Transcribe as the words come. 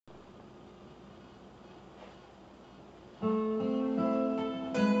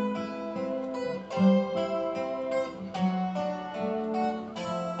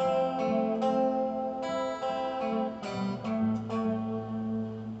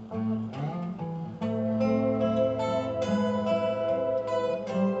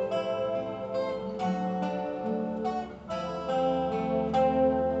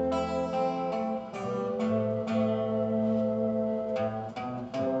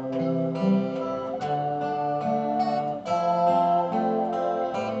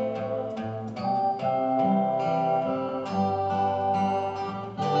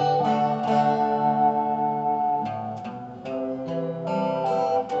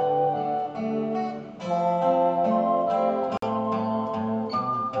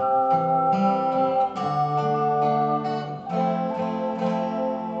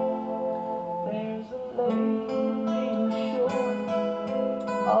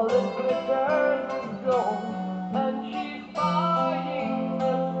all that glitters is gold, and she's buying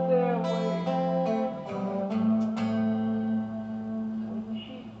the stairway. When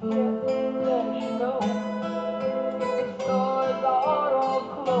she gets there, she knows the stores are all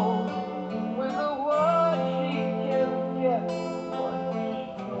closed. With a word, she can get what she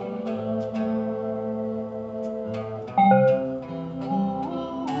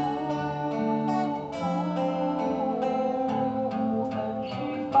and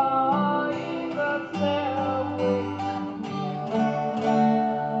she's buying the stairway.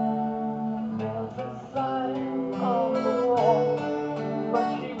 There's a sign on the wall, but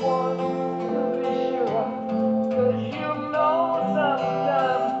she wants to be sure, 'cause you know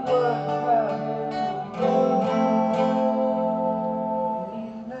sometimes words have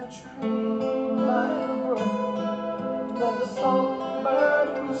in a tree by the brook. There's a songbird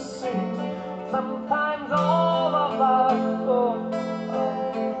who sings. Sometimes all of our thoughts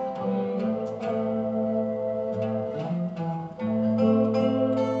are this way.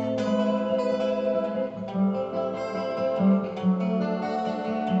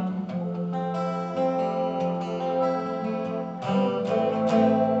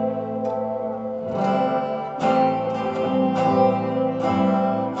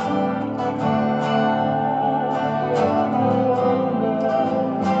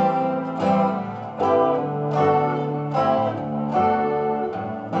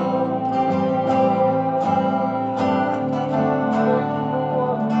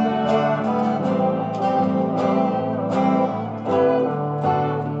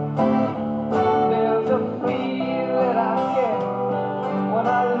 There's a feeling I get when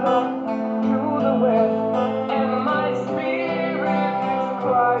I look to the west.